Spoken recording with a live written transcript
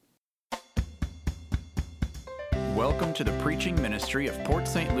Welcome to the preaching ministry of Port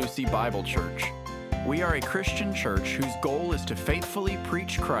St. Lucie Bible Church. We are a Christian church whose goal is to faithfully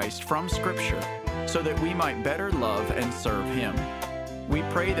preach Christ from Scripture so that we might better love and serve Him. We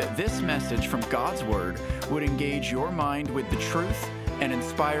pray that this message from God's Word would engage your mind with the truth and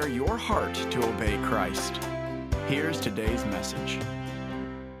inspire your heart to obey Christ. Here's today's message.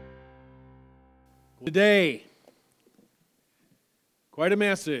 Today, quite a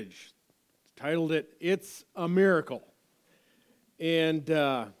message. Titled it, It's a Miracle. And,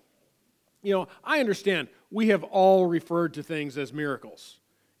 I understand we have all referred to things as miracles.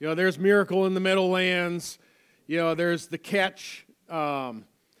 There's miracle in the Meadowlands, there's the catch, and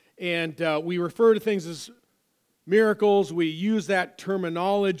we refer to things as miracles. We use that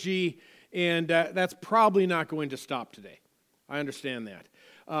terminology, and that's probably not going to stop today. I understand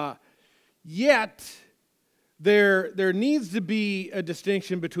that. Yet, there needs to be a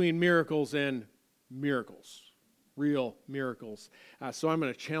distinction between miracles and miracles, real miracles. So I'm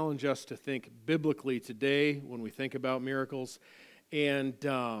going to challenge us to think biblically today when we think about miracles. And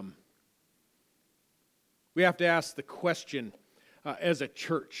we have to ask the question as a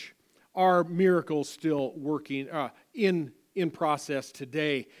church, are miracles still working in process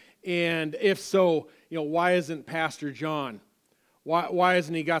today? And if so, why isn't Pastor John? Why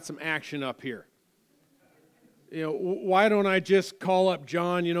hasn't he got some action up here? Why don't I just call up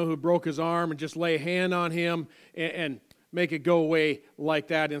John, who broke his arm, and just lay a hand on him and make it go away like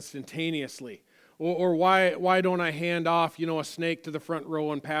that instantaneously? Or why don't I hand off, a snake to the front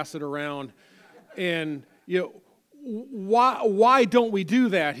row and pass it around? And, why don't we do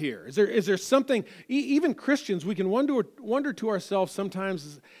that here? Is there something, even Christians, we can wonder to ourselves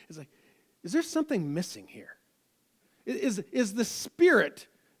sometimes, is there something missing here? Is the Spirit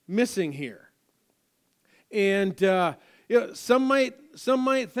missing here? And some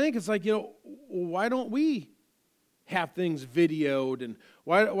might think it's why don't we have things videoed, and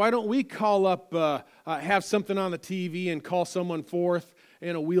why don't we call up, have something on the TV and call someone forth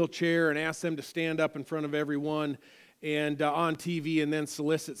in a wheelchair and ask them to stand up in front of everyone and on TV, and then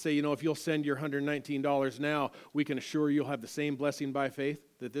solicit, say, if you'll send your $119 now, we can assure you'll have the same blessing by faith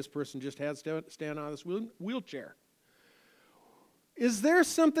that this person just had stand on this wheelchair. Is there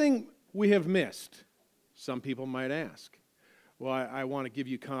something we have missed? Some people might ask. Well, I want to give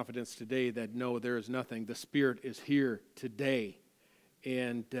you confidence today that no, there is nothing. The Spirit is here today,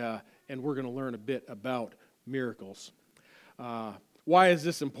 and we're going to learn a bit about miracles. Why is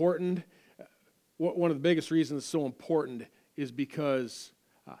this important? One of the biggest reasons it's so important is because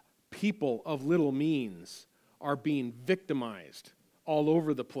people of little means are being victimized all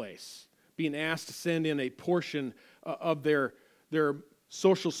over the place, being asked to send in a portion of their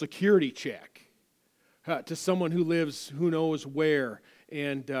Social Security check to someone who lives who knows where,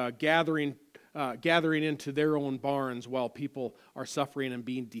 and gathering into their own barns while people are suffering and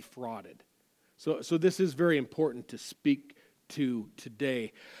being defrauded. So this is very important to speak to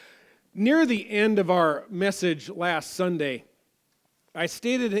today. Near the end of our message last Sunday, I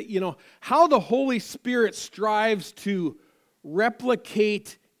stated how the Holy Spirit strives to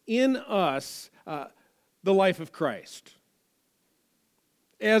replicate in us the life of Christ.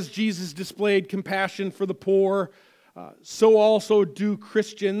 As Jesus displayed compassion for the poor, so also do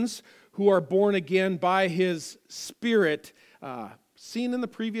Christians who are born again by His Spirit. Seen in the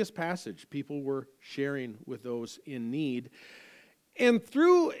previous passage, people were sharing with those in need. And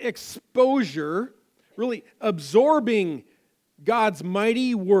through exposure, really absorbing God's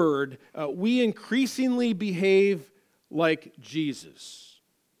mighty word, we increasingly behave like Jesus.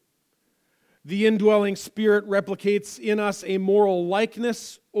 The indwelling Spirit replicates in us a moral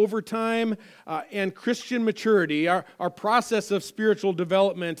likeness over time, and Christian maturity, our process of spiritual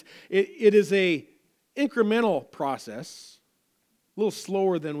development, it is a incremental process, a little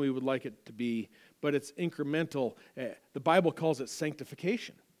slower than we would like it to be, but it's incremental. The Bible calls it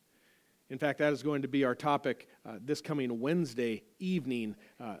sanctification. In fact, that is going to be our topic this coming Wednesday evening,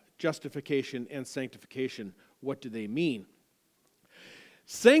 justification and sanctification. What do they mean?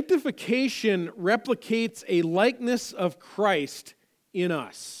 Sanctification replicates a likeness of Christ in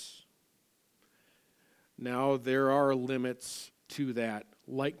us. Now, there are limits to that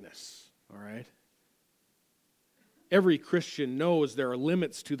likeness, all right? Every Christian knows there are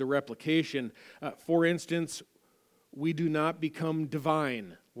limits to the replication. For instance, we do not become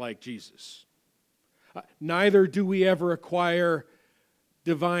divine like Jesus. Neither do we ever acquire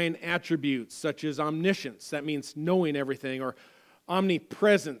divine attributes such as omniscience, that means knowing everything, or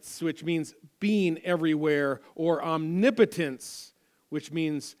omnipresence, which means being everywhere, or omnipotence, which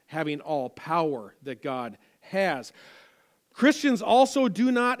means having all power that God has. Christians also do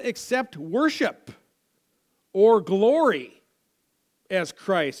not accept worship or glory as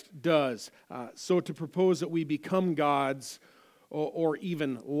Christ does. So to propose that we become gods or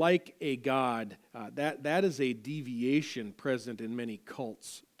even like a god, that is a deviation present in many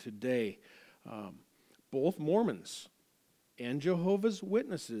cults today. Both Mormons and Jehovah's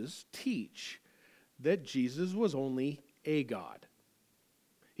Witnesses teach that Jesus was only a god.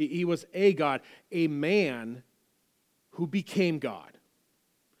 He was a god, a man who became God,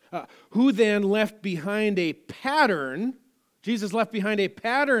 who then left behind a pattern. Jesus left behind a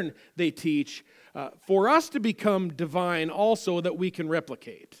pattern, they teach, for us to become divine also that we can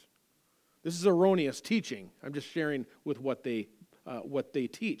replicate. This is erroneous teaching. I'm just sharing with what they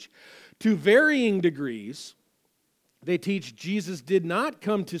teach. To varying degrees, they teach Jesus did not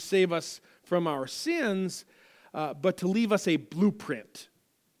come to save us from our sins, but to leave us a blueprint.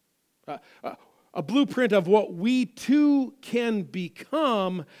 A blueprint of what we too can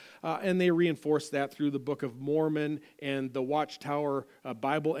become, and they reinforce that through the Book of Mormon and the Watchtower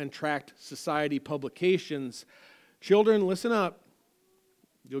Bible and Tract Society publications. Children, listen up.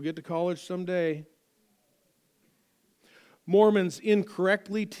 You'll get to college someday. Mormons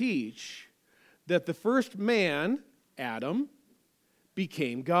incorrectly teach that the first man, Adam,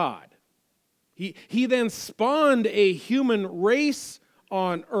 became God. He then spawned a human race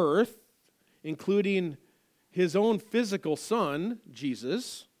on earth, including his own physical son,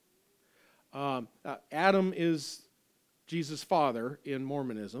 Jesus. Adam is Jesus' father in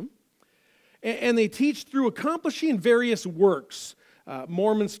Mormonism. And they teach through accomplishing various works,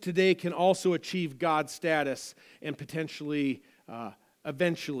 Mormons today can also achieve God status and potentially,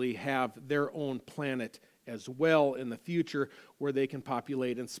 eventually have their own planet as well in the future where they can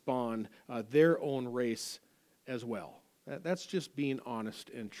populate and spawn their own race as well. That's just being honest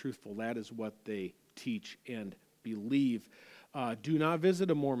and truthful. That is what they teach and believe. Do not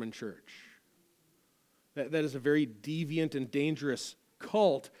visit a Mormon church. That is a very deviant and dangerous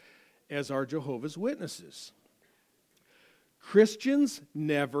cult, as are Jehovah's Witnesses. Christians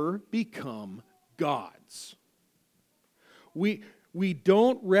never become gods. We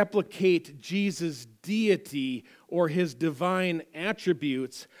don't replicate Jesus' deity or his divine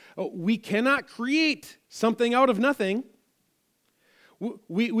attributes. We cannot create something out of nothing.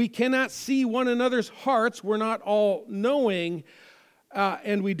 We cannot see one another's hearts. We're not all knowing,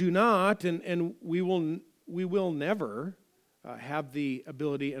 and we do not, and we will never have the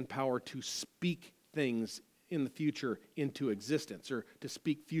ability and power to speak things in the future into existence, or to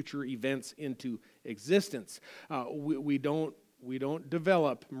speak future events into existence. We don't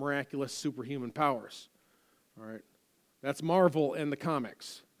develop miraculous superhuman powers. All right, that's Marvel and the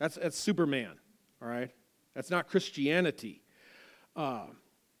comics. That's Superman. All right, that's not Christianity,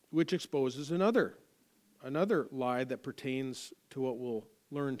 which exposes another lie that pertains to what we'll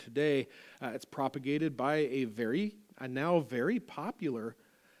learn today. It's propagated by a now very popular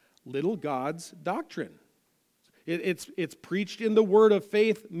little gods doctrine. It's preached in the Word of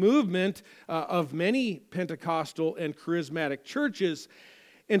Faith movement of many Pentecostal and charismatic churches,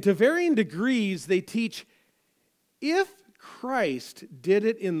 and to varying degrees they teach if Christ did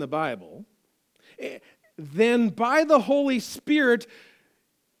it in the Bible, then by the Holy Spirit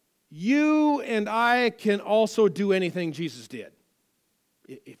you and I can also do anything Jesus did,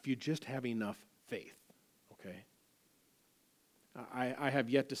 if you just have enough faith. Okay? I have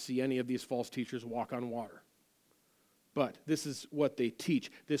yet to see any of these false teachers walk on water. But this is what they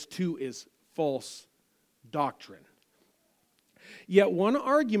teach. This too is false doctrine. Yet one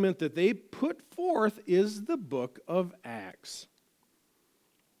argument that they put forth is the book of Acts.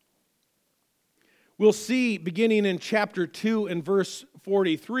 We'll see, beginning in chapter 2 and verse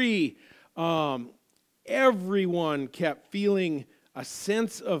 43, everyone kept feeling a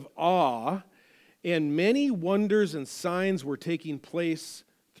sense of awe, and many wonders and signs were taking place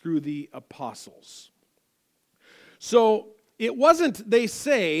through the apostles. So it wasn't, they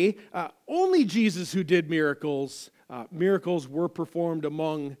say, only Jesus who did miracles. Miracles were performed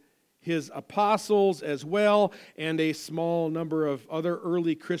among his apostles as well, and a small number of other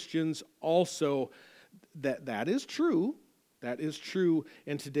early Christians also. That is true. That is true,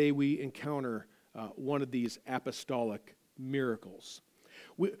 and today we encounter one of these apostolic miracles.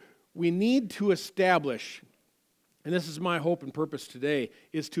 We need to establish, and this is my hope and purpose today,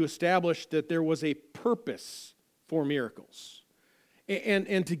 is to establish that there was a purpose for miracles,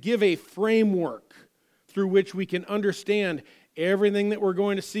 and to give a framework through which we can understand everything that we're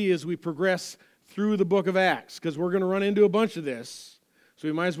going to see as we progress through the book of Acts, because we're going to run into a bunch of this. So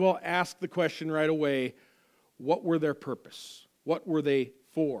we might as well ask the question right away, what were their purpose? What were they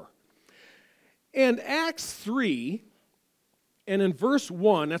for? And Acts 3 And in verse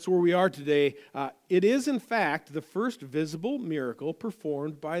 1, that's where we are today, it is in fact the first visible miracle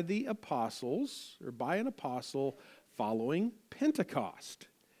performed by the apostles, or by an apostle following Pentecost.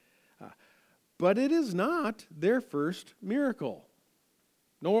 But it is not their first miracle,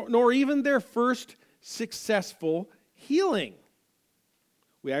 nor even their first successful healing.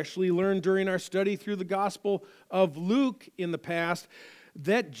 We actually learned during our study through the Gospel of Luke in the past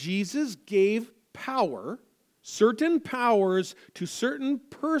that Jesus gave power, certain powers to certain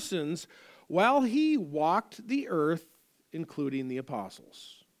persons while he walked the earth, including the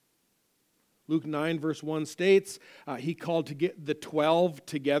apostles. Luke 9 verse 1 states, he called to get the 12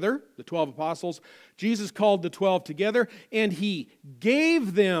 together, the 12 apostles. Jesus called the 12 together, and he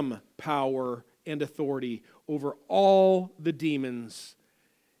gave them power and authority over all the demons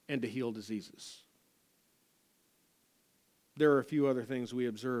and to heal diseases. There are a few other things we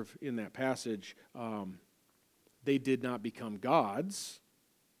observe in that passage. They did not become gods.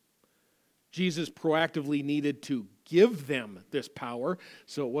 Jesus proactively needed to give them this power,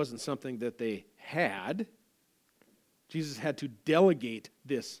 so it wasn't something that they had. Jesus had to delegate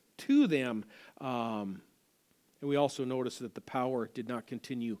this to them. And we also notice that the power did not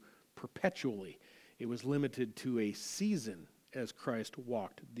continue perpetually. It was limited to a season as Christ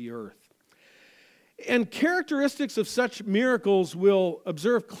walked the earth. And characteristics of such miracles we'll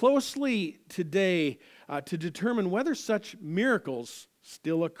observe closely today to determine whether such miracles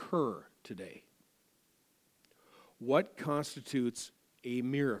still occur today. What constitutes a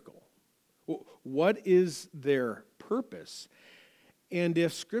miracle? What is their purpose? And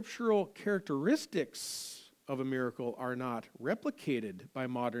if scriptural characteristics of a miracle are not replicated by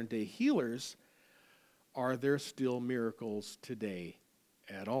modern day healers, are there still miracles today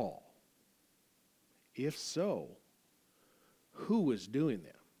at all? If so, who is doing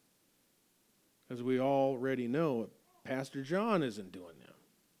them? As we already know, Pastor John isn't doing them.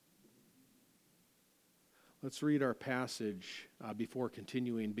 Let's read our passage before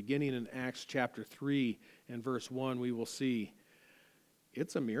continuing. Beginning in Acts chapter 3 and verse 1, we will see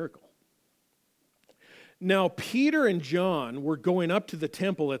it's a miracle. Now, Peter and John were going up to the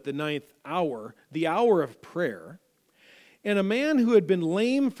temple at the 9th hour, the hour of prayer, and a man who had been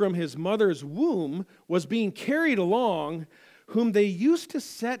lame from his mother's womb was being carried along, whom they used to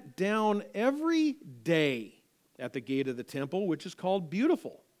set down every day at the gate of the temple, which is called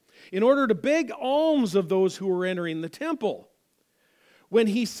Beautiful, in order to beg alms of those who were entering the temple. When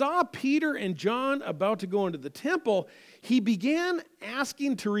he saw Peter and John about to go into the temple, he began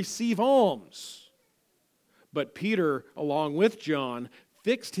asking to receive alms. But Peter, along with John,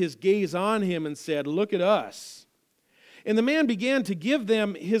 fixed his gaze on him and said, "Look at us." And the man began to give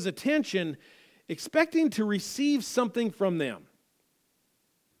them his attention, expecting to receive something from them.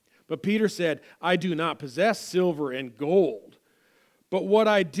 But Peter said, "I do not possess silver and gold, but what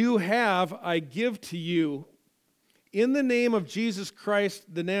I do have I give to you. In the name of Jesus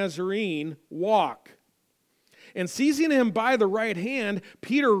Christ the Nazarene, walk." And seizing him by the right hand,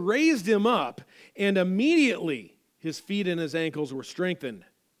 Peter raised him up, and immediately his feet and his ankles were strengthened.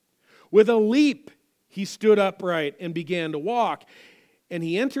 With a leap, he stood upright and began to walk. And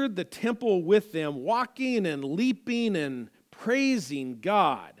he entered the temple with them, walking and leaping and praising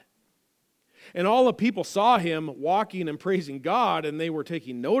God. And all the people saw him walking and praising God, and they were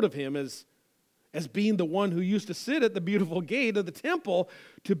taking note of him as being the one who used to sit at the beautiful gate of the temple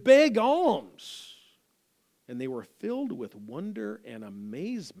to beg alms. And they were filled with wonder and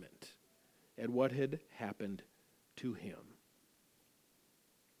amazement at what had happened to him.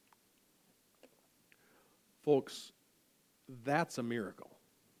 Folks, that's a miracle.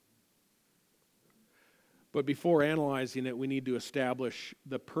 But before analyzing it, we need to establish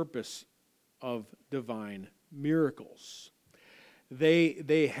the purpose of divine miracles.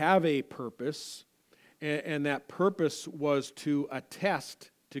 They have a purpose, and that purpose was to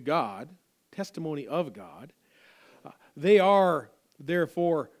attest to God, testimony of God. They are,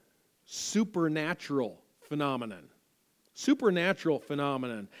 therefore, supernatural phenomenon. Supernatural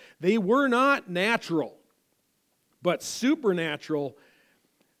phenomenon. They were not natural, but supernatural.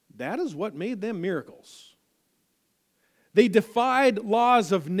 That is what made them miracles. They defied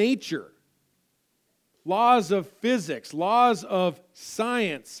laws of nature, laws of physics, laws of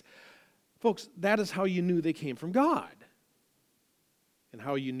science. Folks, that is how you knew they came from God and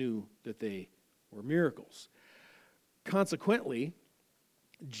how you knew that they were miracles. Consequently,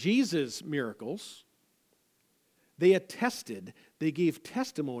 Jesus' miracles, they attested, they gave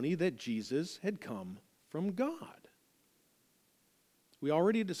testimony that Jesus had come from God. We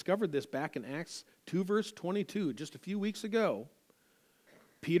already discovered this back in Acts 2 verse 22, just a few weeks ago.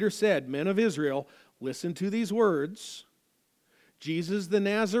 Peter said, "Men of Israel, listen to these words. Jesus the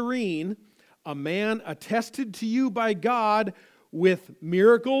Nazarene, a man attested to you by God with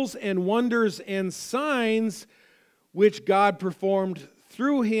miracles and wonders and signs which God performed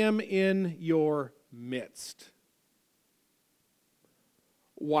through him in your midst.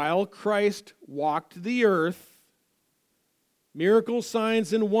 While Christ walked the earth, miracles,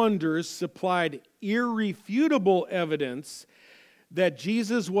 signs, and wonders supplied irrefutable evidence that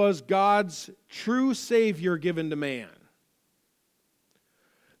Jesus was God's true Savior given to man.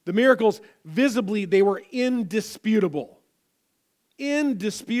 The miracles, visibly, they were indisputable.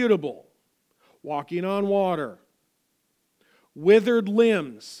 Indisputable. Walking on water, withered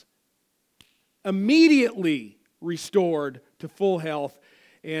limbs, immediately restored to full health,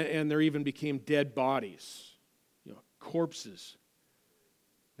 and there even became dead bodies. Corpses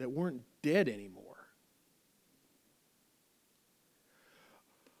that weren't dead anymore.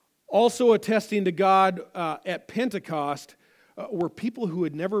 Also attesting to God at Pentecost were people who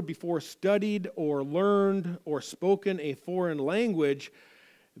had never before studied or learned or spoken a foreign language.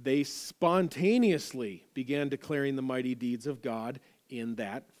 They spontaneously began declaring the mighty deeds of God in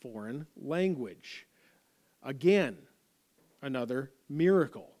that foreign language. Again, another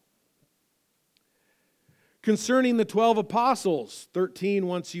miracle. Concerning the 12 apostles, 13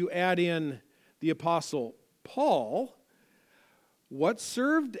 once you add in the apostle Paul, what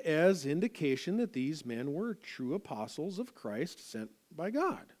served as indication that these men were true apostles of Christ sent by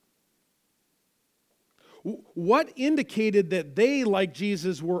God? What indicated that they, like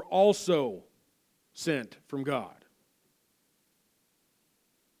Jesus, were also sent from God?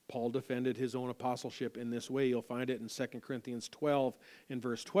 Paul defended his own apostleship in this way. You'll find it in 2 Corinthians 12 and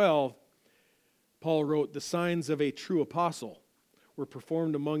verse 12. Paul wrote, "The signs of a true apostle were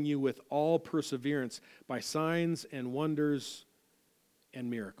performed among you with all perseverance by signs and wonders and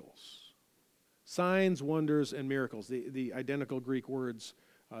miracles." Signs, wonders, and miracles, the identical Greek words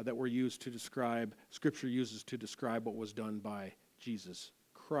that were used to describe, Scripture uses to describe what was done by Jesus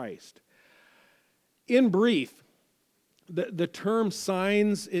Christ. In brief, the term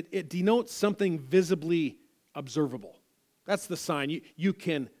signs, it denotes something visibly observable. That's the sign. You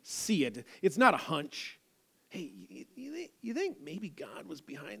can see it. It's not a hunch. Hey, you think maybe God was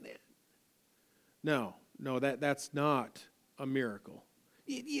behind that? No, that's not a miracle.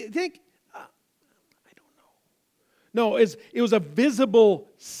 You think? I don't know. No, it was a visible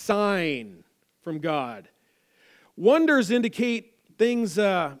sign from God. Wonders indicate things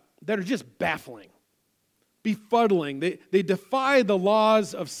that are just baffling, befuddling. They defy the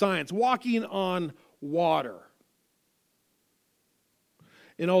laws of science, walking on water.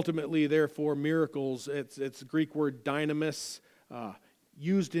 And ultimately, therefore, miracles, it's the Greek word dynamis,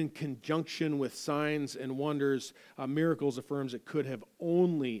 used in conjunction with signs and wonders. Miracles affirms it could have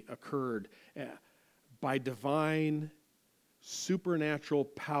only occurred by divine, supernatural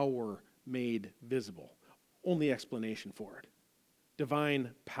power made visible. Only explanation for it.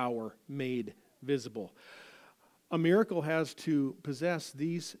 Divine power made visible. A miracle has to possess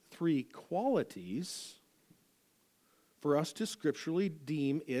these three qualities for us to scripturally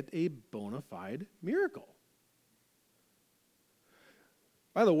deem it a bona fide miracle.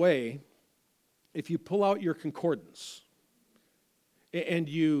 By the way, if you pull out your concordance and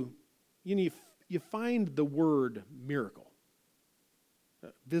you find the word miracle,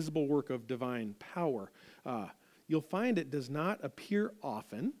 visible work of divine power, you'll find it does not appear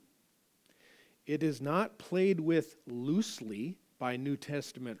often. It is not played with loosely by New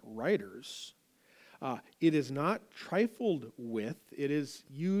Testament writers. It is not trifled with. It is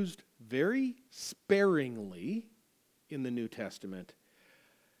used very sparingly in the New Testament.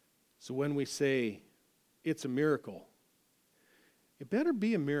 So when we say it's a miracle, it better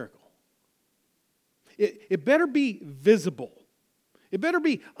be a miracle. It better be visible. It better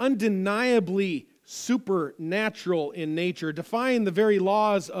be undeniably supernatural in nature, defying the very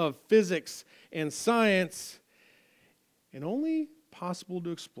laws of physics and science, and only possible to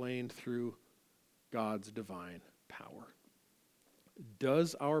explain through God's divine power.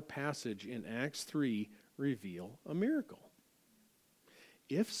 Does our passage in Acts 3 reveal a miracle?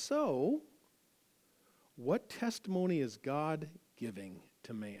 If so, what testimony is God giving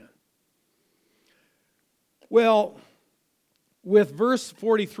to man? Well, with verse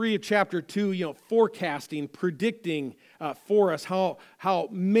 43 of chapter 2, forecasting, predicting for us how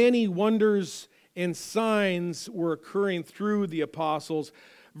many wonders and signs were occurring through the apostles,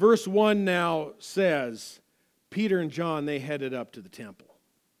 verse 1 now says, Peter and John, they headed up to the temple.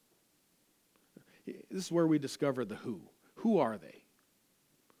 This is where we discover the who. Who are they?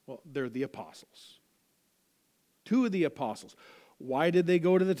 Well, they're the apostles. Two of the apostles. Why did they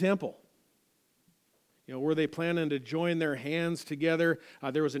go to the temple? Were they planning to join their hands together?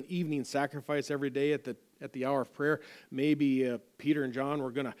 There was an evening sacrifice every day at the hour of prayer. Maybe Peter and John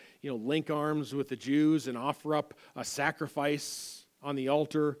were going to, link arms with the Jews and offer up a sacrifice on the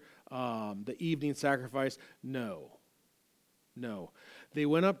altar, the evening sacrifice. No. They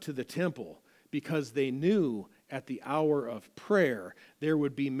went up to the temple because they knew at the hour of prayer there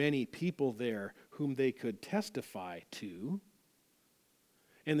would be many people there whom they could testify to.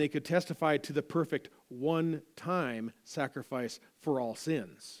 And they could testify to the perfect one-time sacrifice for all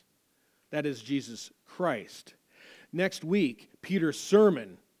sins. That is Jesus Christ. Next week, Peter's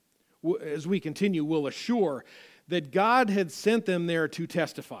sermon, as we continue, will assure that God had sent them there to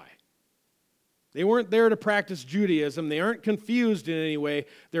testify. They weren't there to practice Judaism. They aren't confused in any way.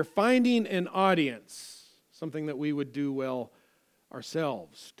 They're finding an audience, something that we would do well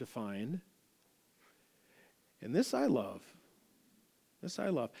ourselves to find. And this I love.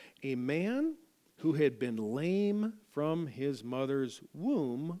 A man who had been lame from his mother's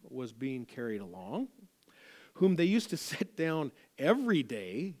womb was being carried along, whom they used to sit down every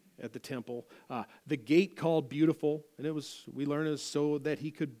day at the temple, the gate called Beautiful, and we learn it was so that he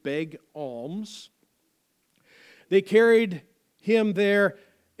could beg alms. They carried him there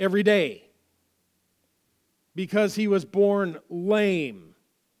every day because he was born lame.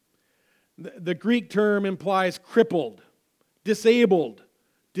 The Greek term implies crippled, disabled,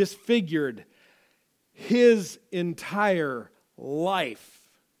 disfigured, his entire life.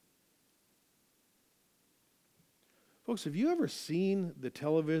 Folks, have you ever seen the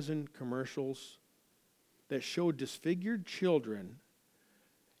television commercials that show disfigured children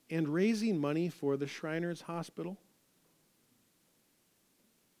and raising money for the Shriners Hospital?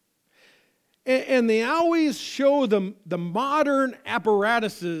 And they always show the modern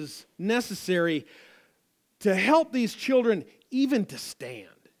apparatuses necessary to help these children even to stand.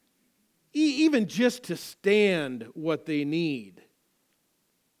 Even just to stand what they need.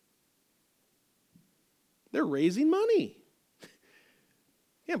 They're raising money.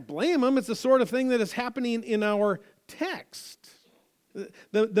 Can't blame them. It's the sort of thing that is happening in our text.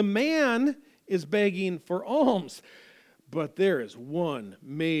 The man is begging for alms. But there is one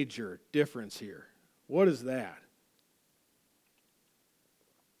major difference here. What is that?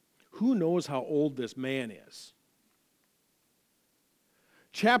 Who knows how old this man is?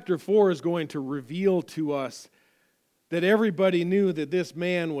 Chapter 4 is going to reveal to us that everybody knew that this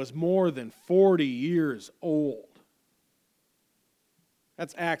man was more than 40 years old.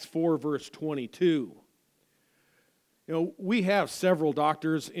 That's Acts 4, verse 22. We have several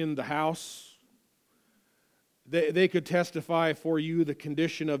doctors in the house. They could testify for you the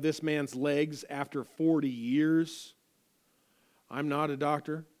condition of this man's legs after 40 years. I'm not a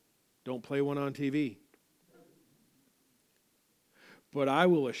doctor. Don't play one on TV. But I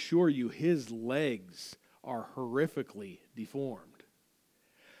will assure you his legs are horrifically deformed.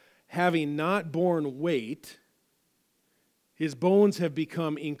 Having not borne weight, his bones have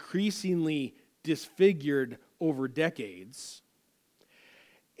become increasingly disfigured over decades.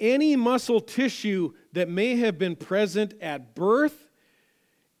 Any muscle tissue that may have been present at birth,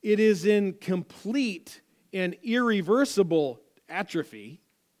 it is in complete and irreversible atrophy,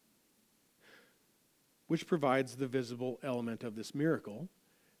 which provides the visible element of this miracle,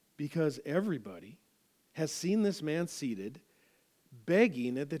 because everybody has seen this man seated,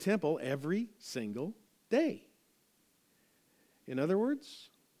 begging at the temple every single day. In other words,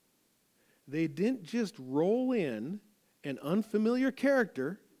 they didn't just roll in an unfamiliar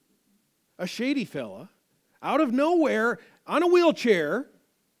character, a shady fella, out of nowhere, on a wheelchair,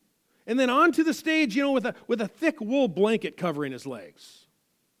 and then onto the stage, with a thick wool blanket covering his legs.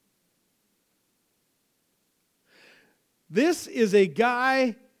 This is a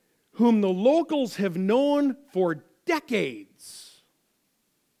guy whom the locals have known for decades.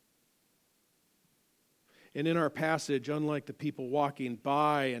 And in our passage, unlike the people walking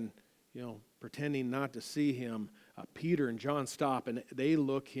by and, pretending not to see him, Peter and John stop and they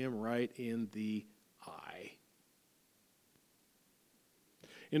look him right in the eye.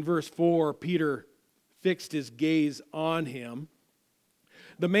 In verse 4, Peter fixed his gaze on him.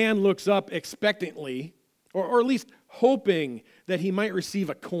 The man looks up expectantly, or at least hoping that he might receive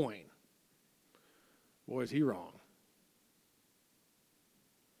a coin. Boy, is he wrong.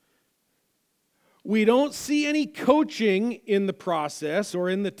 We don't see any coaching in the process or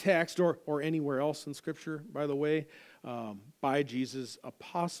in the text or anywhere else in Scripture, by the way, by Jesus'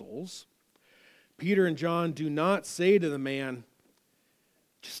 apostles. Peter and John do not say to the man,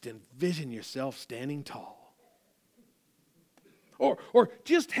 just envision yourself standing tall. Or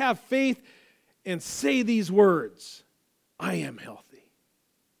just have faith and say these words, I am healthy.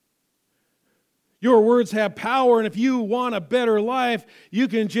 Your words have power, and if you want a better life, you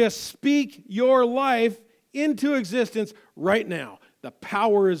can just speak your life into existence right now. The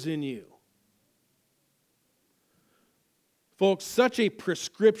power is in you. Folks, such a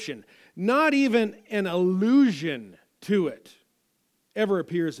prescription, not even an allusion to it, ever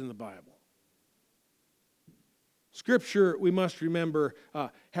appears in the Bible. Scripture, we must remember,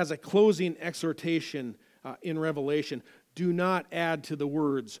 has a closing exhortation in Revelation. Do not add to the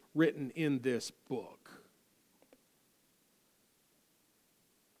words written in this book.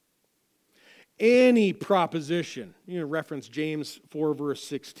 Any proposition, reference James 4 verse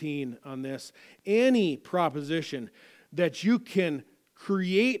 16 on this, any proposition that you can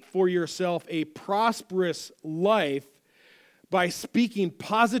create for yourself a prosperous life by speaking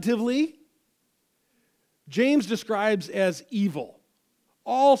positively, James describes as evil.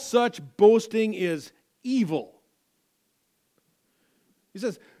 All such boasting is evil. He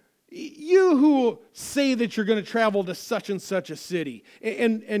says, you who say that you're going to travel to such and such a city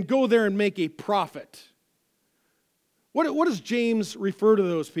and go there and make a profit. What does James refer to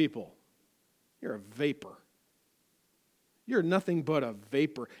those people? You're a vapor. You're nothing but a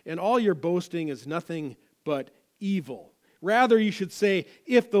vapor. And all your boasting is nothing but evil. Rather, you should say,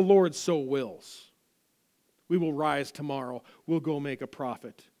 if the Lord so wills, we will rise tomorrow. We'll go make a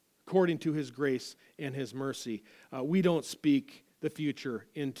profit according to His grace and His mercy. We don't speak the future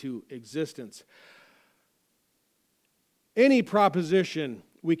into existence. Any proposition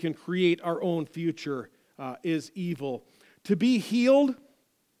we can create our own future is evil. To be healed,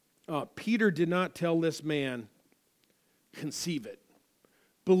 Peter did not tell this man, conceive it,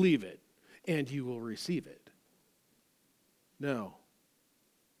 believe it, and you will receive it. No,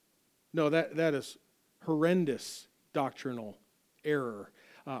 that is horrendous doctrinal error.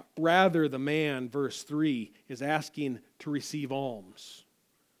 Rather, the man, verse 3, is asking to receive alms.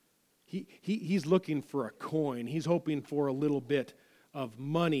 He's looking for a coin. He's hoping for a little bit of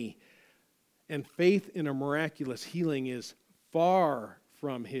money. And faith in a miraculous healing is far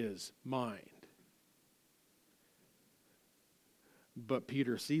from his mind. But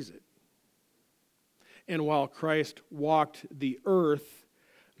Peter sees it. And while Christ walked the earth,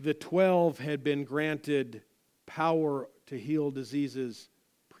 the 12 had been granted power to heal diseases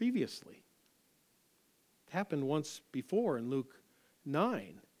previously. It happened once before in Luke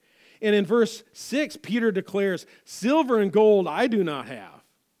 9. And in verse 6, Peter declares, silver and gold I do not have,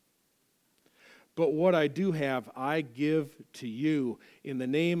 but what I do have I give to you. In the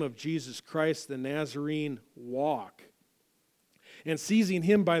name of Jesus Christ the Nazarene, walk. And seizing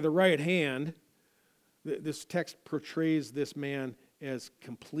him by the right hand, this text portrays this man as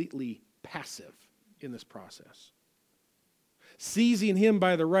completely passive in this process. Seizing him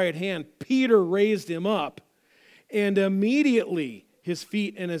by the right hand, Peter raised him up, and immediately his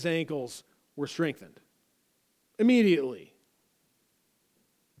feet and his ankles were strengthened. Immediately.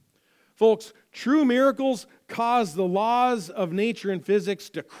 Folks, true miracles cause the laws of nature and physics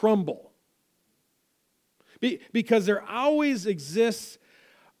to crumble. Because there always exists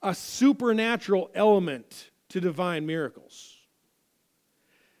a supernatural element to divine miracles.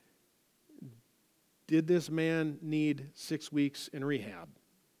 Did this man need 6 weeks in rehab?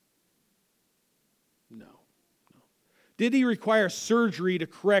 No. Did he require surgery to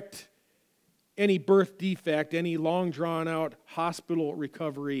correct any birth defect, any long drawn out hospital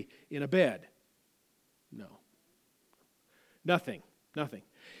recovery in a bed? No. Nothing.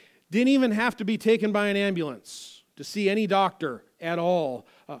 Didn't even have to be taken by an ambulance to see any doctor at all.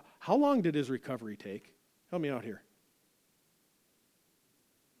 How long did his recovery take? Help me out here.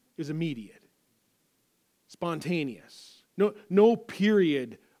 It was immediate. Spontaneous. No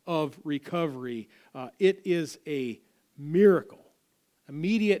period of recovery. It is a miracle.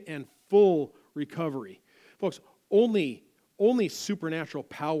 Immediate and full recovery. Folks, only supernatural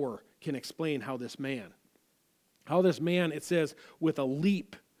power can explain how this man, it says, with a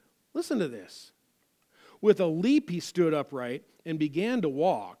leap. Listen to this. With a leap he stood upright and began to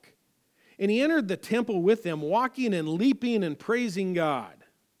walk. And he entered the temple with them, walking and leaping and praising God.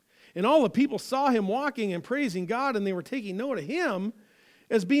 And all the people saw him walking and praising God, and they were taking note of him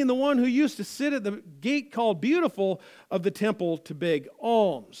as being the one who used to sit at the gate called Beautiful of the temple to beg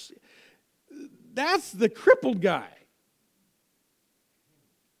alms. That's the crippled guy.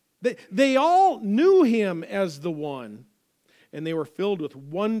 They all knew him as the one, and they were filled with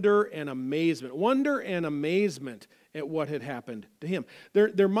wonder and amazement. Wonder and amazement at what had happened to him.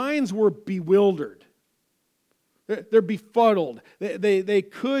 Their minds were bewildered. They're befuddled. They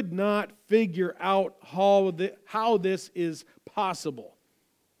could not figure out how this is possible.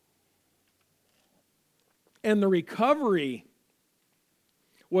 And the recovery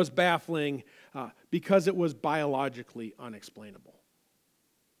was baffling because it was biologically unexplainable.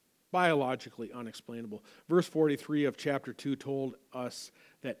 Biologically unexplainable. Verse 43 of chapter 2 told us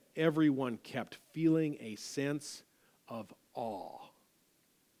that everyone kept feeling a sense of awe.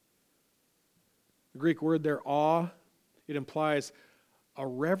 The Greek word there, awe, it implies a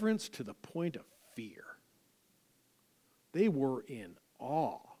reverence to the point of fear. They were in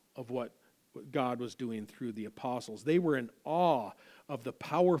awe of what God was doing through the apostles. They were in awe of the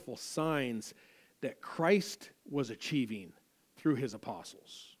powerful signs that Christ was achieving through his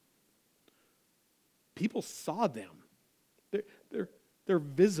apostles. People saw them. They're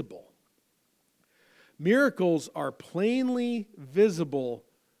visible. Miracles are plainly visible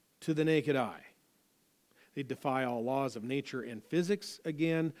to the naked eye. They defy all laws of nature and physics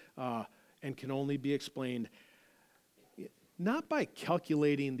again, and can only be explained not by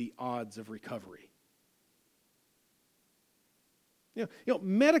calculating the odds of recovery. You know,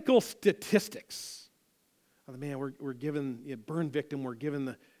 medical statistics. Oh, man, we're giving a burn victim, we're giving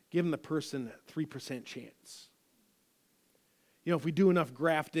the person a 3% chance. You know, if we do enough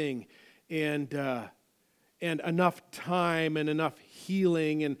grafting and enough time and enough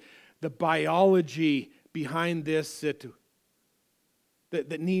healing and the biology behind this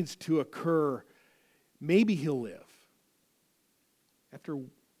that needs to occur, maybe he'll live. After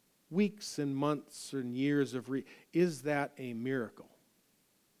weeks and months and years of is that a miracle?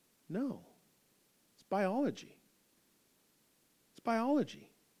 No. It's biology. It's biology.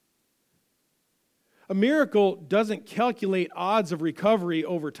 A miracle doesn't calculate odds of recovery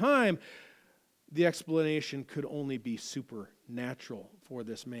over time. The explanation could only be supernatural for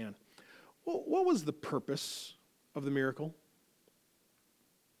this man. Well, what was the purpose of the miracle?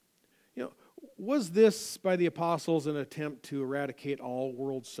 You know, was this by the apostles an attempt to eradicate all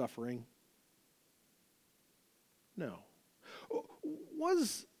world suffering? No.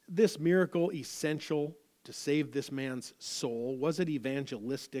 Was this miracle essential to save this man's soul? Was it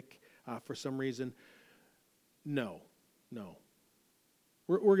evangelistic for some reason? No.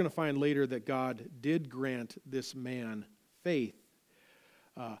 We're going to find later that God did grant this man faith.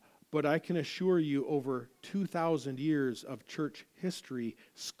 But I can assure you, over 2,000 years of church history,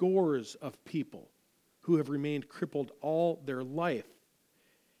 scores of people who have remained crippled all their life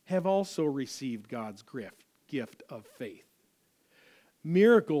have also received God's gift of faith.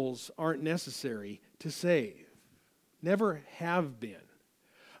 Miracles aren't necessary to save. Never have been.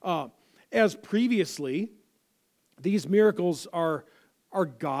 As previously, these miracles are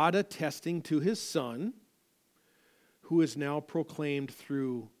God attesting to his Son, who is now proclaimed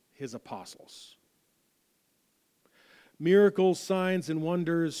through his apostles. Miracles, signs, and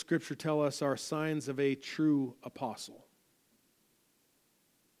wonders, Scripture tells us, are signs of a true apostle.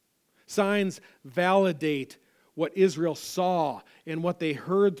 Signs validate what Israel saw and what they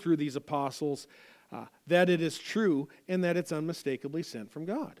heard through these apostles, that it is true and that it's unmistakably sent from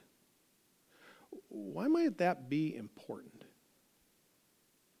God. Why might that be important?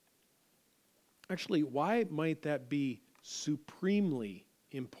 Actually, why might that be supremely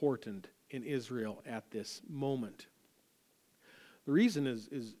important in Israel at this moment? The reason is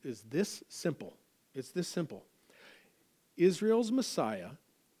this simple. It's this simple. Israel's Messiah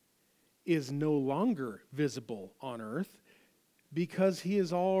is no longer visible on earth because he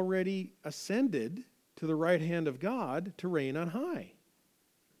is already ascended to the right hand of God to reign on high.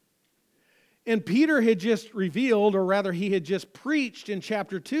 And Peter had just revealed, or rather he had just preached in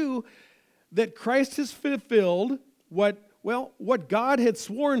chapter 2, that Christ has fulfilled what God had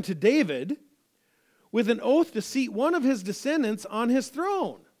sworn to David with an oath to seat one of his descendants on his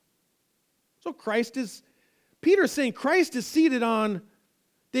throne. So Peter's saying Christ is seated on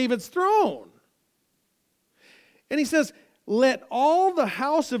David's throne. And he says, let all the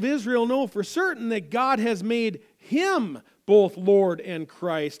house of Israel know for certain that God has made him both Lord and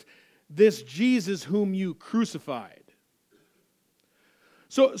Christ, this Jesus whom you crucified.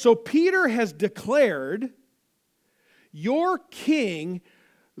 So Peter has declared, your king,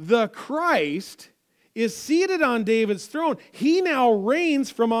 the Christ, is seated on David's throne. He now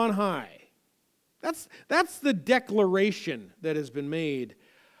reigns from on high. That's the declaration that has been made.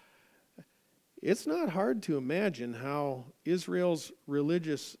 It's not hard to imagine how Israel's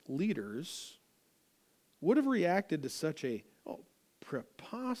religious leaders would have reacted to such a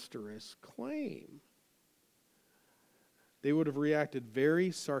preposterous claim. They would have reacted very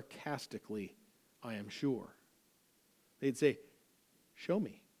sarcastically, I am sure. They'd say, show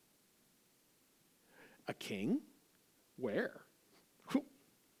me. A king? Where?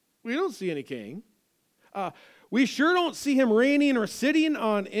 We don't see any king. We sure don't see him reigning or sitting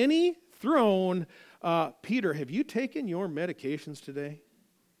on any throne. Peter, have you taken your medications today?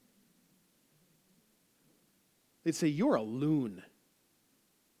 They'd say, "You're a loon.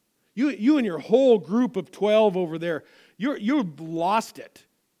 You and your whole group of 12 over there, you've lost it.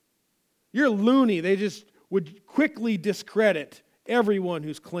 You're loony." They just would quickly discredit everyone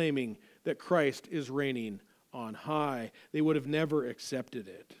who's claiming that Christ is reigning on high. They would have never accepted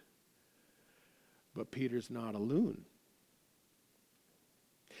it. But Peter's not a loon.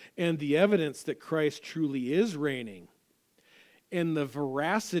 And the evidence that Christ truly is reigning and the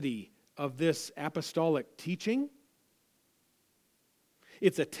veracity of this apostolic teaching,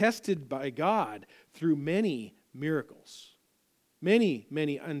 it's attested by God through many miracles. Many,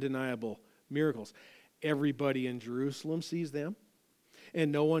 many undeniable miracles. Everybody in Jerusalem sees them,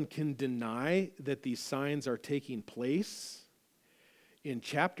 and no one can deny that these signs are taking place. In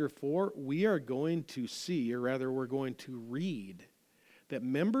chapter 4, we are going to see, or rather we're going to read, that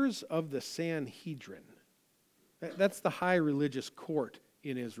members of the Sanhedrin, that's the high religious court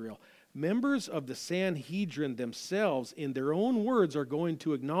in Israel, members of the Sanhedrin themselves, in their own words, are going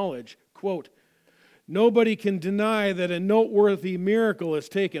to acknowledge, quote, "Nobody can deny that a noteworthy miracle has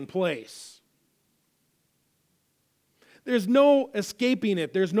taken place." There's no escaping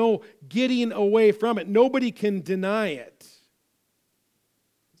it. There's no getting away from it. Nobody can deny it.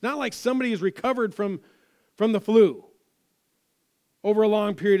 It's not like somebody has recovered from the flu over a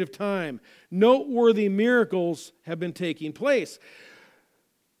long period of time. Noteworthy miracles have been taking place.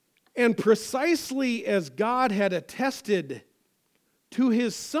 And precisely as God had attested to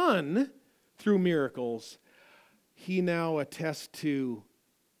his Son through miracles, he now attests to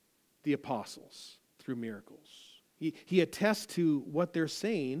the apostles through miracles. He attests to what they're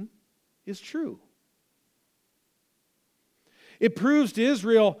saying is true. It proves to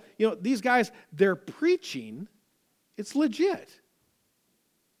Israel, these guys, they're preaching, it's legit.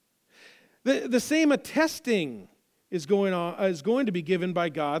 The same attesting is going to be given by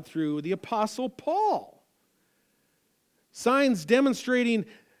God through the Apostle Paul. Signs demonstrating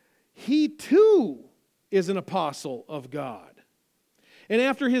he too is an apostle of God. And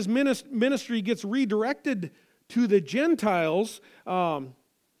after his ministry gets redirected to the Gentiles,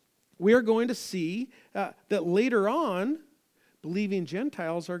 we are going to see that later on, believing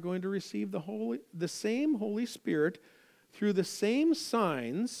Gentiles are going to receive the same Holy Spirit through the same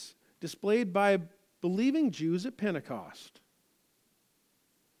signs displayed by believing Jews at Pentecost.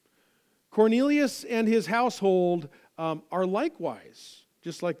 Cornelius and his household are likewise,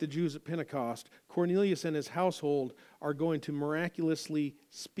 just like the Jews at Pentecost, Cornelius and his household are going to miraculously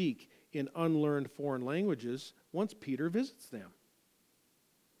speak in unlearned foreign languages once Peter visits them.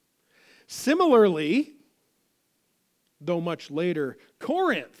 Similarly, though much later,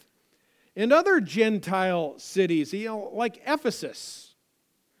 Corinth and other Gentile cities, like Ephesus,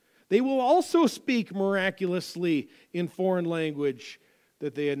 they will also speak miraculously in foreign language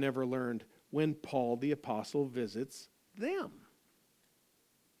that they had never learned when Paul the apostle visits them.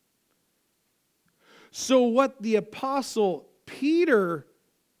 So what the apostle Peter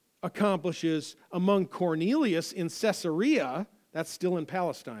accomplishes among Cornelius in Caesarea, that's still in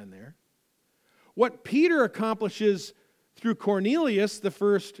Palestine there, what Peter accomplishes through Cornelius, the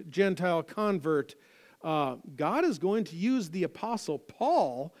first Gentile convert, God is going to use the apostle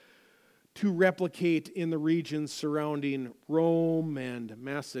Paul to replicate in the regions surrounding Rome and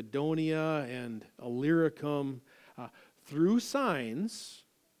Macedonia and Illyricum through signs,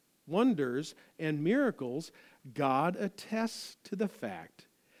 wonders, and miracles. God attests to the fact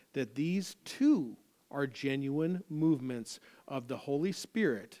that these too are genuine movements of the Holy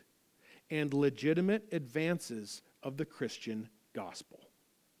Spirit and legitimate advances of the Christian gospel.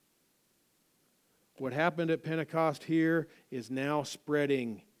 What happened at Pentecost here is now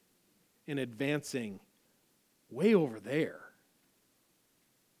spreading and advancing way over there.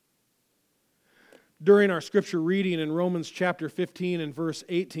 During our scripture reading in Romans chapter 15 and verse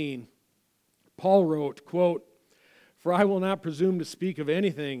 18, Paul wrote, quote, "For I will not presume to speak of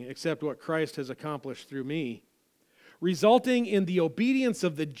anything except what Christ has accomplished through me, resulting in the obedience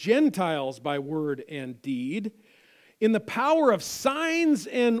of the Gentiles by word and deed, in the power of signs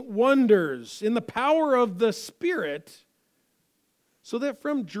and wonders, in the power of the Spirit, so that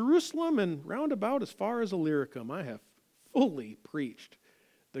from Jerusalem and round about as far as Illyricum I have fully preached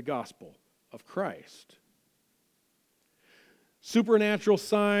the gospel of Christ." Supernatural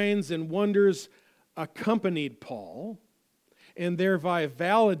signs and wonders accompanied Paul and thereby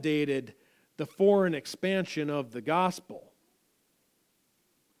validated the foreign expansion of the gospel.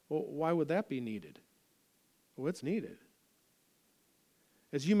 Well, why would that be needed? Well, it's needed.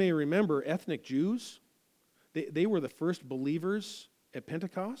 As you may remember, ethnic Jews, they were the first believers at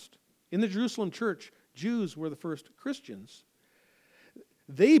Pentecost. In the Jerusalem church, Jews were the first Christians.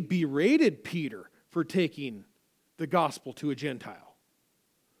 They berated Peter for taking the gospel to a Gentile,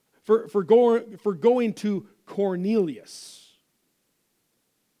 for going to Cornelius.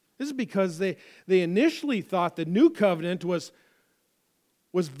 This is because they initially thought the new covenant was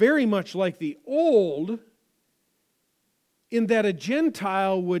very much like the old, in that a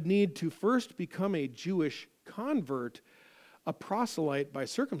Gentile would need to first become a Jewish convert, a proselyte by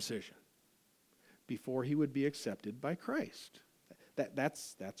circumcision, before he would be accepted by Christ.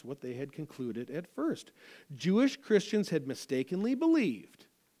 That's what they had concluded at first. Jewish Christians had mistakenly believed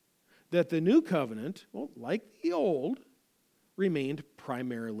that the new covenant, like the old, remained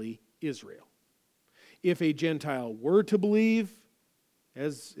primarily Israel. If a Gentile were to believe,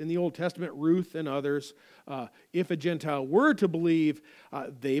 as in the Old Testament, Ruth and others, if a Gentile were to believe,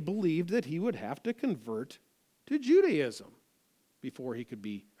 they believed that he would have to convert to Judaism before he could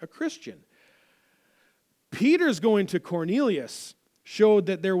be a Christian. Peter's going to Cornelius showed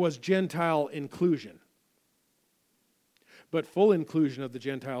that there was Gentile inclusion. But full inclusion of the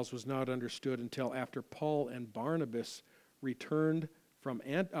Gentiles was not understood until after Paul and Barnabas returned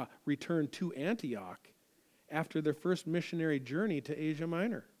to Antioch after their first missionary journey to Asia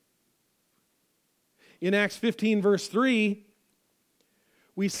Minor. In Acts 15, verse 3,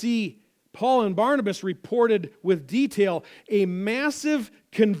 we see Paul and Barnabas reported with detail a massive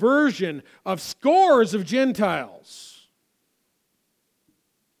conversion of scores of Gentiles.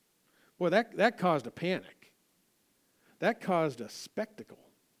 Boy, that caused a panic. That caused a spectacle.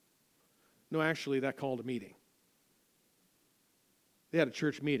 No, actually, that called a meeting. They had a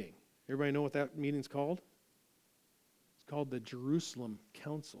church meeting. Everybody know what that meeting's called? It's called the Jerusalem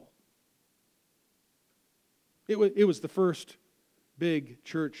Council. It was the first big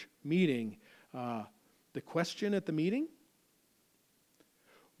church meeting. The question at the meeting: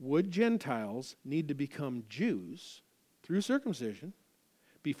 would Gentiles need to become Jews through circumcision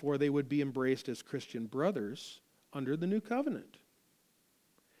before they would be embraced as Christian brothers under the new covenant?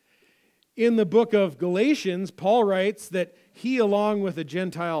 In the book of Galatians, Paul writes that he, along with a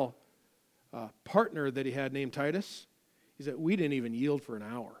Gentile partner that he had named Titus, he said, we didn't even yield for an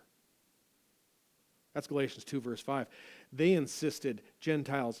hour. That's Galatians 2, verse 5. They insisted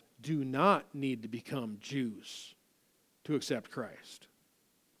Gentiles do not need to become Jews to accept Christ.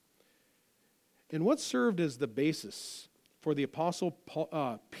 And what served as the basis for the Apostle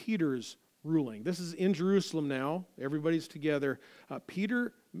Peter's ruling? This is in Jerusalem now. Everybody's together.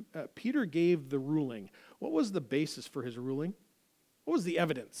 Peter gave the ruling. What was the basis for his ruling? What was the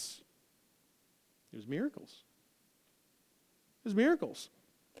evidence? It was miracles. It was miracles.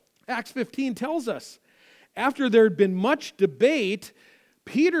 Acts 15 tells us, after there had been much debate,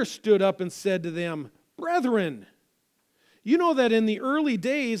 Peter stood up and said to them, "Brethren, you know that in the early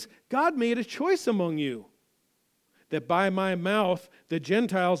days God made a choice among you, that by my mouth the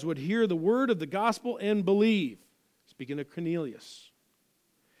Gentiles would hear the word of the gospel and believe." Speaking of Cornelius.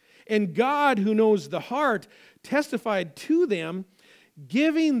 "And God, who knows the heart, testified to them,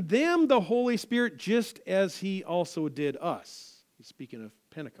 giving them the Holy Spirit just as he also did us." He's speaking of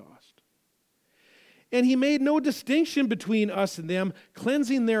Pentecost. "And he made no distinction between us and them,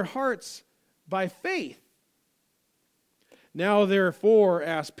 cleansing their hearts by faith. Now therefore,"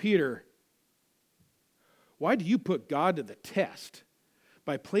 asked Peter, "why do you put God to the test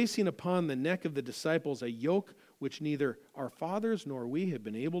by placing upon the neck of the disciples a yoke which neither our fathers nor we have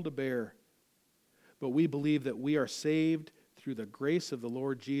been able to bear? But we believe that we are saved through the grace of the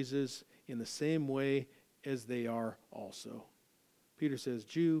Lord Jesus in the same way as they are also." Peter says,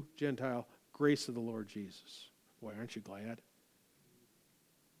 Jew, Gentile, grace of the Lord Jesus. Boy, aren't you glad?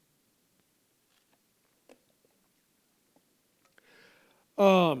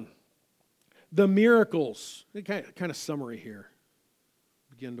 The miracles, kind of summary here,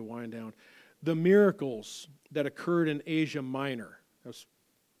 begin to wind down. The miracles that occurred in Asia Minor, that was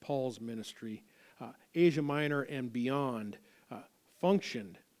Paul's ministry, Asia Minor and beyond,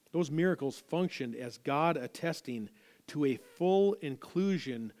 those miracles functioned as God attesting to a full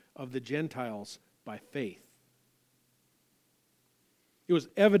inclusion of the Gentiles by faith. It was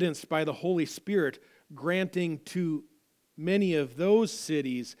evidenced by the Holy Spirit granting to many of those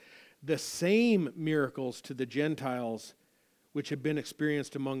cities the same miracles to the Gentiles which had been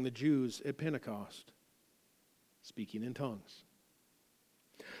experienced among the Jews at Pentecost, speaking in tongues.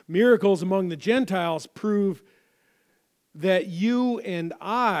 Miracles among the Gentiles prove that you and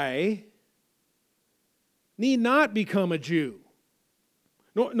I need not become a Jew,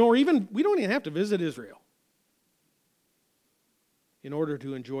 nor even, we don't even have to visit Israel in order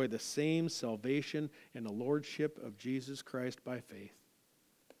to enjoy the same salvation and the lordship of Jesus Christ by faith.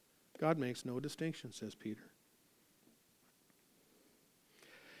 God makes no distinction, says Peter.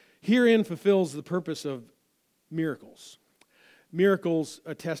 Herein fulfills the purpose of miracles. Miracles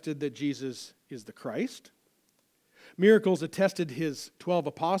attested that Jesus is the Christ. Miracles attested his 12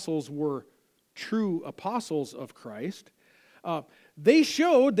 apostles were true apostles of Christ. They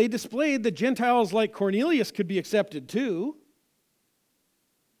displayed that Gentiles like Cornelius could be accepted too.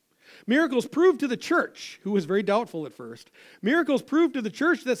 Miracles proved to the church, who was very doubtful at first, miracles proved to the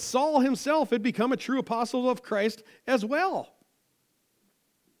church that Saul himself had become a true apostle of Christ as well.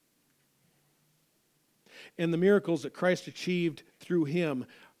 And the miracles that Christ achieved through him,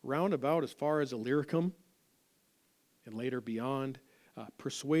 round about as far as Illyricum and later beyond,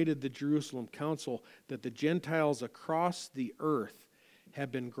 persuaded the Jerusalem council that the Gentiles across the earth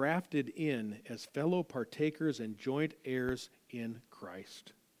have been grafted in as fellow partakers and joint heirs in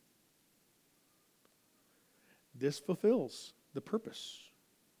Christ. This fulfills the purpose,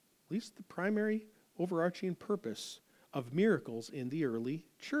 at least the primary overarching purpose of miracles in the early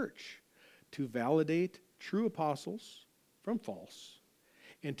church, to validate true apostles from false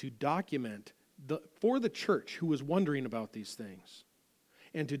and to document for the church who was wondering about these things,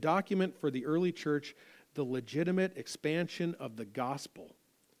 and to document for the early church the legitimate expansion of the gospel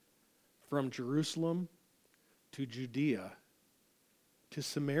from Jerusalem to Judea to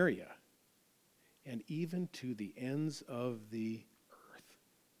Samaria and even to the ends of the earth.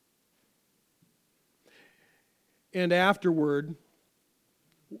 And afterward,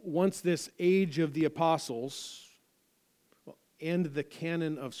 once this age of the apostles and the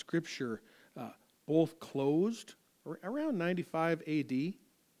canon of Scripture both closed, around 95 AD,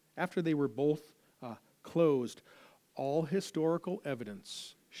 after they were both closed, all historical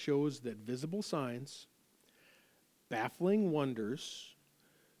evidence shows that visible signs, baffling wonders,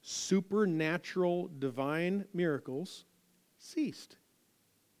 supernatural divine miracles ceased.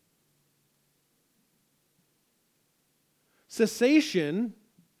 Cessation,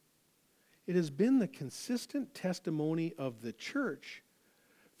 it has been the consistent testimony of the church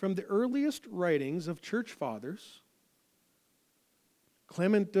from the earliest writings of church fathers,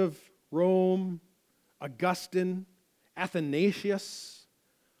 Clement of Rome, Augustine, Athanasius,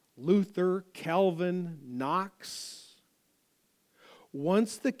 Luther, Calvin, Knox.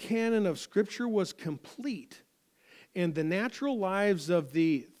 Once the canon of Scripture was complete and the natural lives of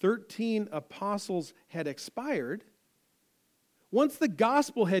the 13 apostles had expired, once the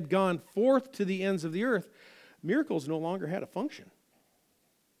gospel had gone forth to the ends of the earth, miracles no longer had a function.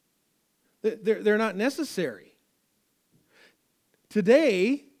 They're not necessary.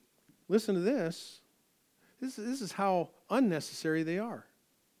 Today, listen to this. This is how unnecessary they are.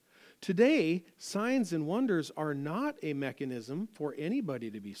 Today, signs and wonders are not a mechanism for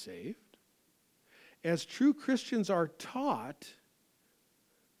anybody to be saved, as true Christians are taught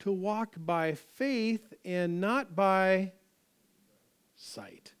to walk by faith and not by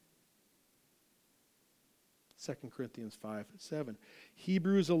sight. 2 Corinthians 5:7.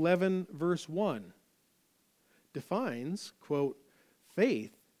 Hebrews 11, verse 1 defines, quote,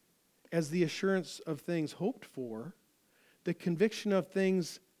 faith as the assurance of things hoped for, the conviction of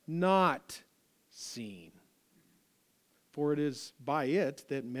things not seen. For it is by it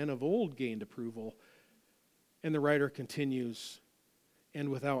that men of old gained approval. And the writer continues, and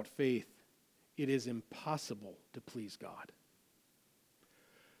without faith it is impossible to please God.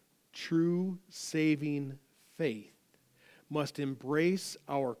 True saving faith must embrace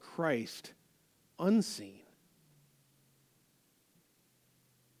our Christ unseen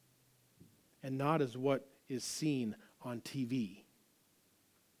and not as what is seen on TV.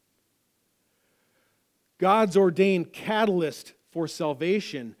 God's ordained catalyst for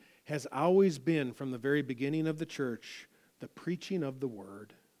salvation has always been, from the very beginning of the church, the preaching of the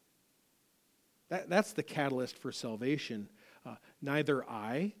Word. That's the catalyst for salvation. Neither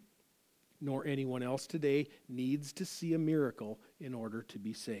I nor anyone else today needs to see a miracle in order to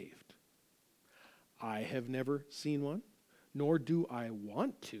be saved. I have never seen one, nor do I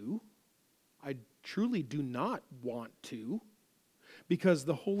want to. I truly do not want to, because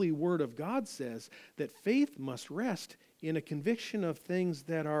the holy Word of God says that faith must rest in a conviction of things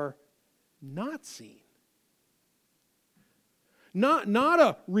that are not seen. Not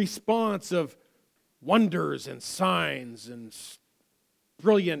a response of wonders and signs and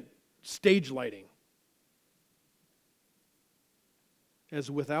brilliant stage lighting. As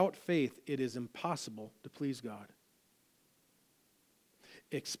without faith, it is impossible to please God.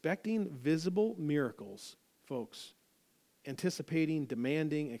 Expecting visible miracles, folks, anticipating,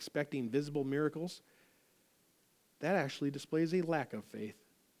 demanding, expecting visible miracles, that actually displays a lack of faith.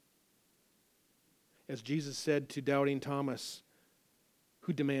 As Jesus said to doubting Thomas,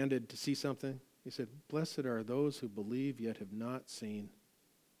 who demanded to see something, he said, "Blessed are those who believe yet have not seen."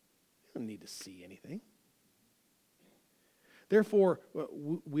 You don't need to see anything. Therefore,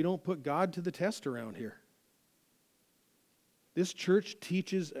 we don't put God to the test around here. This church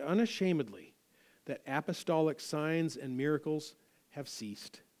teaches unashamedly that apostolic signs and miracles have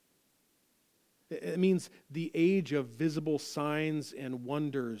ceased. It means the age of visible signs and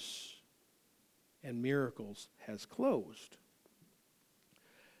wonders and miracles has closed.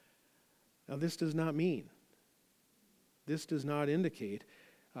 Now, this does not indicate,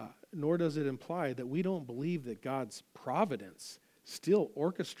 nor does it imply that we don't believe that God's providence still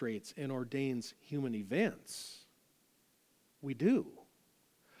orchestrates and ordains human events. We do.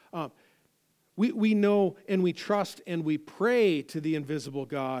 We know and we trust and we pray to the invisible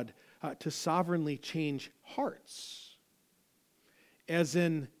God to sovereignly change hearts as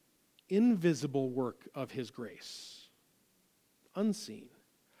an invisible work of His grace, unseen.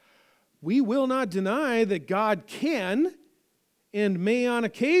 We will not deny that God can and may on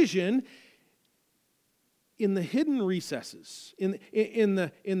occasion, in the hidden recesses, in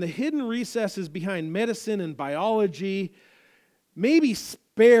the hidden recesses behind medicine and biology, maybe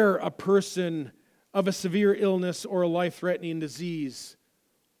spare a person of a severe illness or a life-threatening disease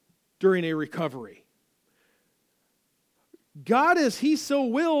during a recovery. God, as He so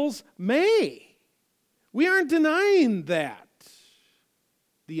wills, may. We aren't denying that.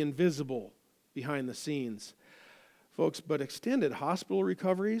 The invisible behind the scenes. Folks, but extended hospital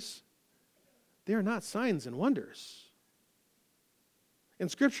recoveries, they are not signs and wonders.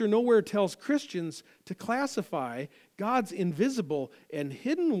 And Scripture nowhere tells Christians to classify God's invisible and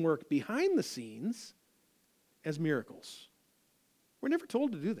hidden work behind the scenes as miracles. We're never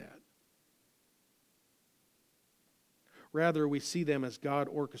told to do that. Rather, we see them as God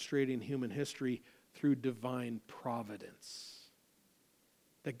orchestrating human history through divine providence.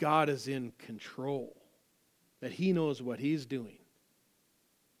 That God is in control. That He knows what He's doing.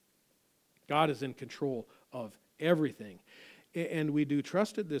 God is in control of everything. And we do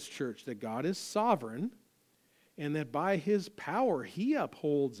trust at this church that God is sovereign and that by His power He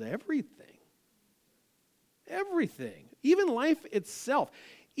upholds everything. Everything. Even life itself.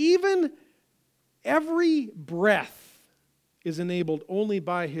 Even every breath is enabled only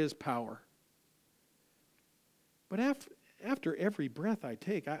by His power. But after every breath I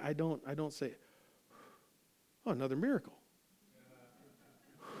take, I don't say, oh, another miracle.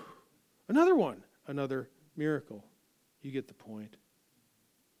 Another one, another miracle. You get the point.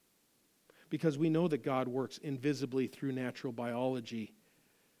 Because we know that God works invisibly through natural biology,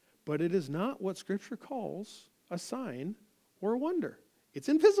 but it is not what Scripture calls a sign or a wonder. It's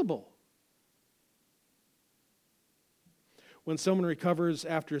invisible. When someone recovers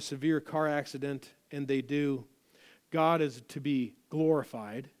after a severe car accident, and they do, God is to be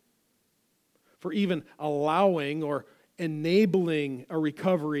glorified for even allowing or enabling a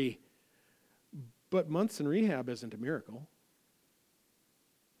recovery. But months in rehab isn't a miracle.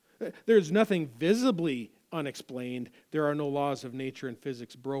 There's nothing visibly unexplained. There are no laws of nature and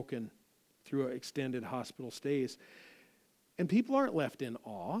physics broken through extended hospital stays. And people aren't left in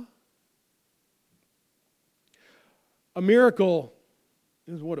awe. A miracle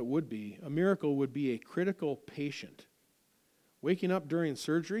is what it would be. A miracle would be a critical patient waking up during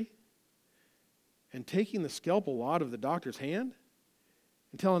surgery and taking the scalpel out of the doctor's hand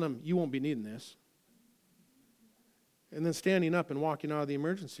and telling him, you won't be needing this. And then standing up and walking out of the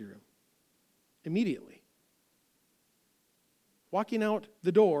emergency room immediately. Walking out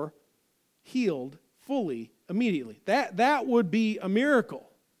the door, healed fully, immediately. That would be a miracle.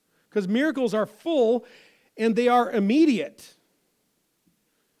 Because miracles are full and they are immediate.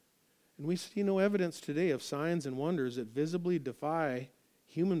 And we see no evidence today of signs and wonders that visibly defy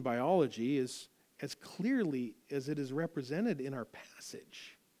human biology as clearly as it is represented in our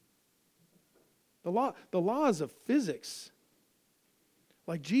passage. The laws of physics,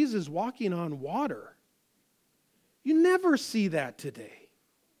 like Jesus walking on water, you never see that today.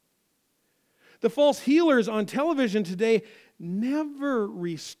 The false healers on television today never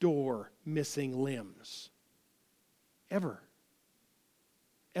restore missing limbs. Ever.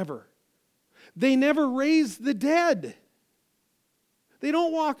 Ever. They never raise the dead. They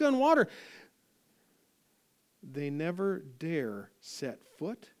don't walk on water. They never dare set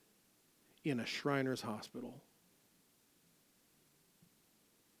foot in a Shriners hospital.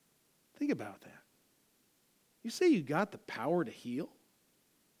 Think about that. You say you got the power to heal?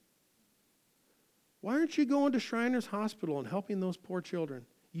 Why aren't you going to Shriners Hospital and helping those poor children?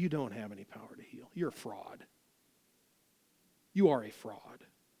 You don't have any power to heal. You're a fraud. You are a fraud.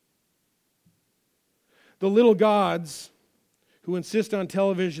 The little gods who insist on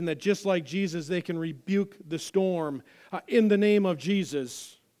television that just like Jesus, they can rebuke the storm in the name of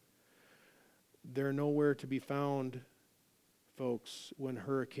Jesus, they're nowhere to be found folks, when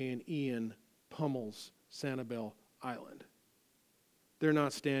Hurricane Ian pummels Sanibel Island. They're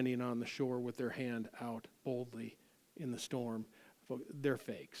not standing on the shore with their hand out boldly in the storm. They're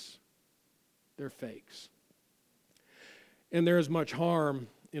fakes. They're fakes. And there is much harm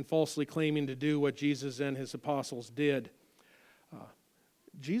in falsely claiming to do what Jesus and his apostles did.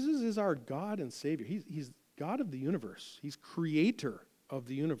 Jesus is our God and Savior. He's God of the universe. He's creator of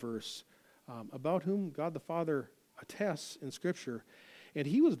the universe, about whom God the Father attests in Scripture. And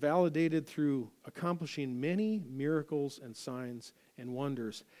he was validated through accomplishing many miracles and signs and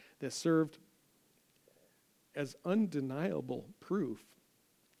wonders that served as undeniable proof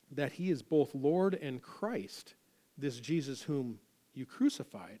that he is both Lord and Christ, this Jesus whom you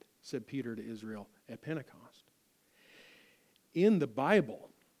crucified, said Peter to Israel at Pentecost. In the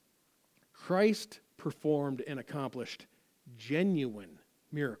Bible, Christ performed and accomplished genuine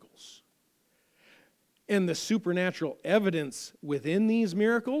miracles. And the supernatural evidence within these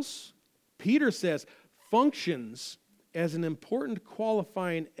miracles, Peter says, functions as an important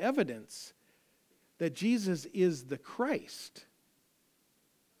qualifying evidence that Jesus is the Christ.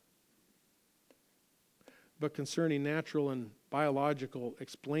 But concerning natural and biological,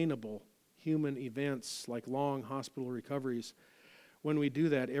 explainable human events like long hospital recoveries, when we do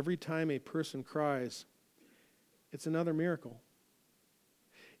that, every time a person cries, it's another miracle.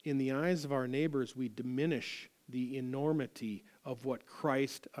 In the eyes of our neighbors, we diminish the enormity of what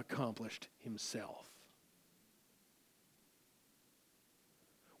Christ accomplished himself.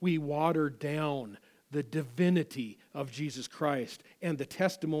 We water down the divinity of Jesus Christ and the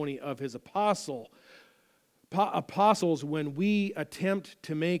testimony of his apostles when we attempt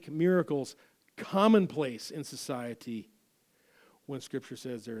to make miracles commonplace in society when Scripture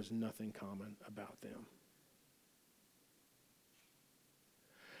says there is nothing common about them.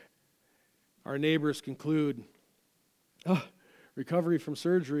 Our neighbors conclude, recovery from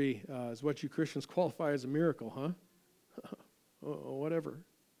surgery is what you Christians qualify as a miracle, huh? Whatever.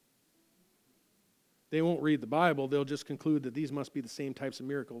 They won't read the Bible. They'll just conclude that these must be the same types of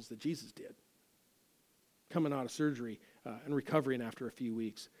miracles that Jesus did, coming out of surgery and recovering after a few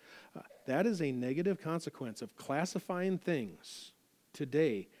weeks. That is a negative consequence of classifying things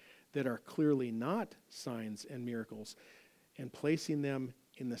today that are clearly not signs and miracles and placing them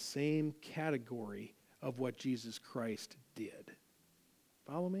in the same category of what Jesus Christ did.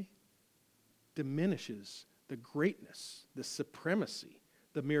 Follow me? Diminishes the greatness, the supremacy,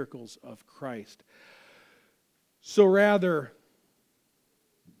 the miracles of Christ. So rather,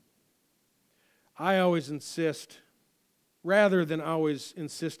 I always insist, rather than always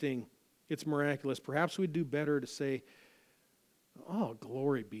insisting it's miraculous, perhaps we'd do better to say, oh,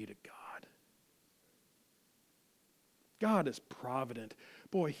 glory be to God. God is provident.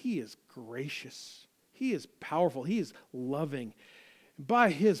 Boy, he is gracious. He is powerful. He is loving. By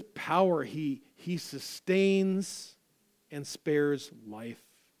his power, he sustains and spares life.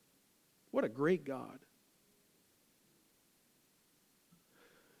 What a great God.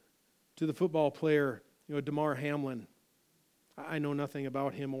 To the football player, Damar Hamlin, I know nothing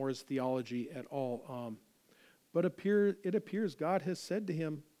about him or his theology at all, but it appears God has said to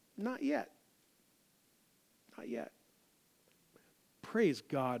him, not yet. Not yet. Praise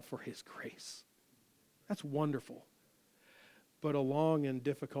God for his grace. That's wonderful. But a long and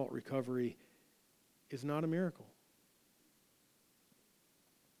difficult recovery is not a miracle.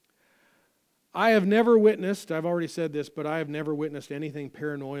 I have never witnessed, I've already said this, but I have never witnessed anything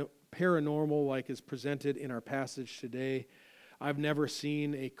paranormal like is presented in our passage today. I've never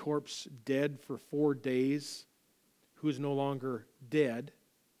seen a corpse dead for 4 days who is no longer dead,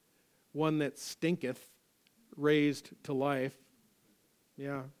 one that stinketh raised to life.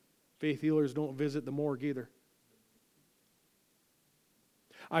 Yeah, faith healers don't visit the morgue either.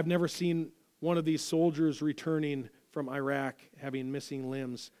 I've never seen one of these soldiers returning from Iraq having missing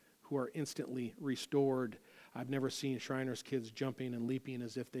limbs who are instantly restored. I've never seen Shriners kids jumping and leaping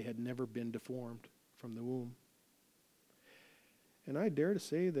as if they had never been deformed from the womb. And I dare to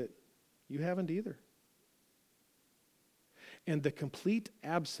say that you haven't either. And the complete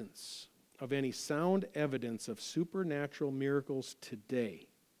absence of any sound evidence of supernatural miracles today,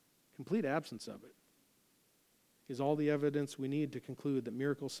 complete absence of it, is all the evidence we need to conclude that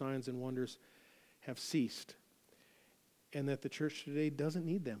miracle signs and wonders have ceased and that the church today doesn't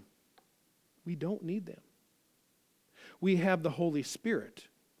need them. We don't need them. We have the Holy Spirit,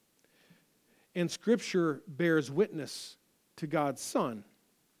 and Scripture bears witness to God's Son.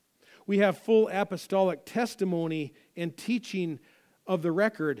 We have full apostolic testimony and teaching of the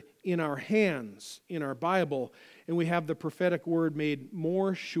record in our hands, in our Bible, and we have the prophetic word made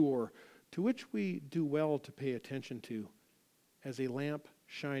more sure, to which we do well to pay attention to as a lamp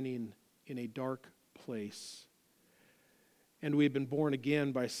shining in a dark place. And we have been born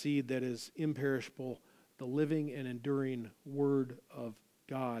again by seed that is imperishable, the living and enduring Word of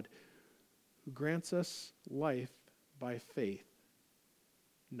God, who grants us life by faith,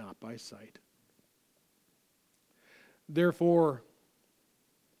 not by sight. Therefore,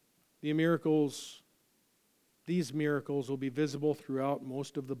 these miracles will be visible throughout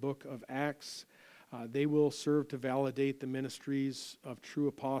most of the book of Acts. They will serve to validate the ministries of true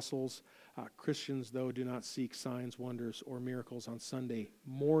apostles. Christians, though, do not seek signs, wonders, or miracles on Sunday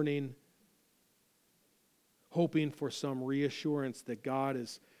morning, hoping for some reassurance that God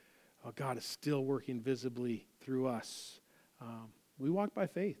is still working visibly through us. We walk by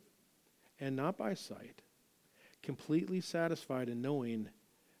faith and not by sight, completely satisfied in knowing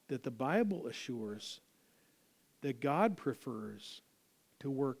that the Bible assures that God prefers to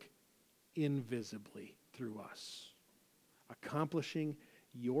work invisibly through us, accomplishing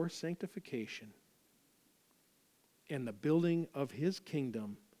your sanctification and the building of His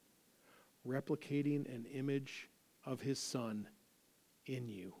kingdom, replicating an image of His Son in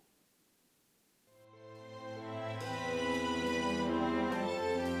you.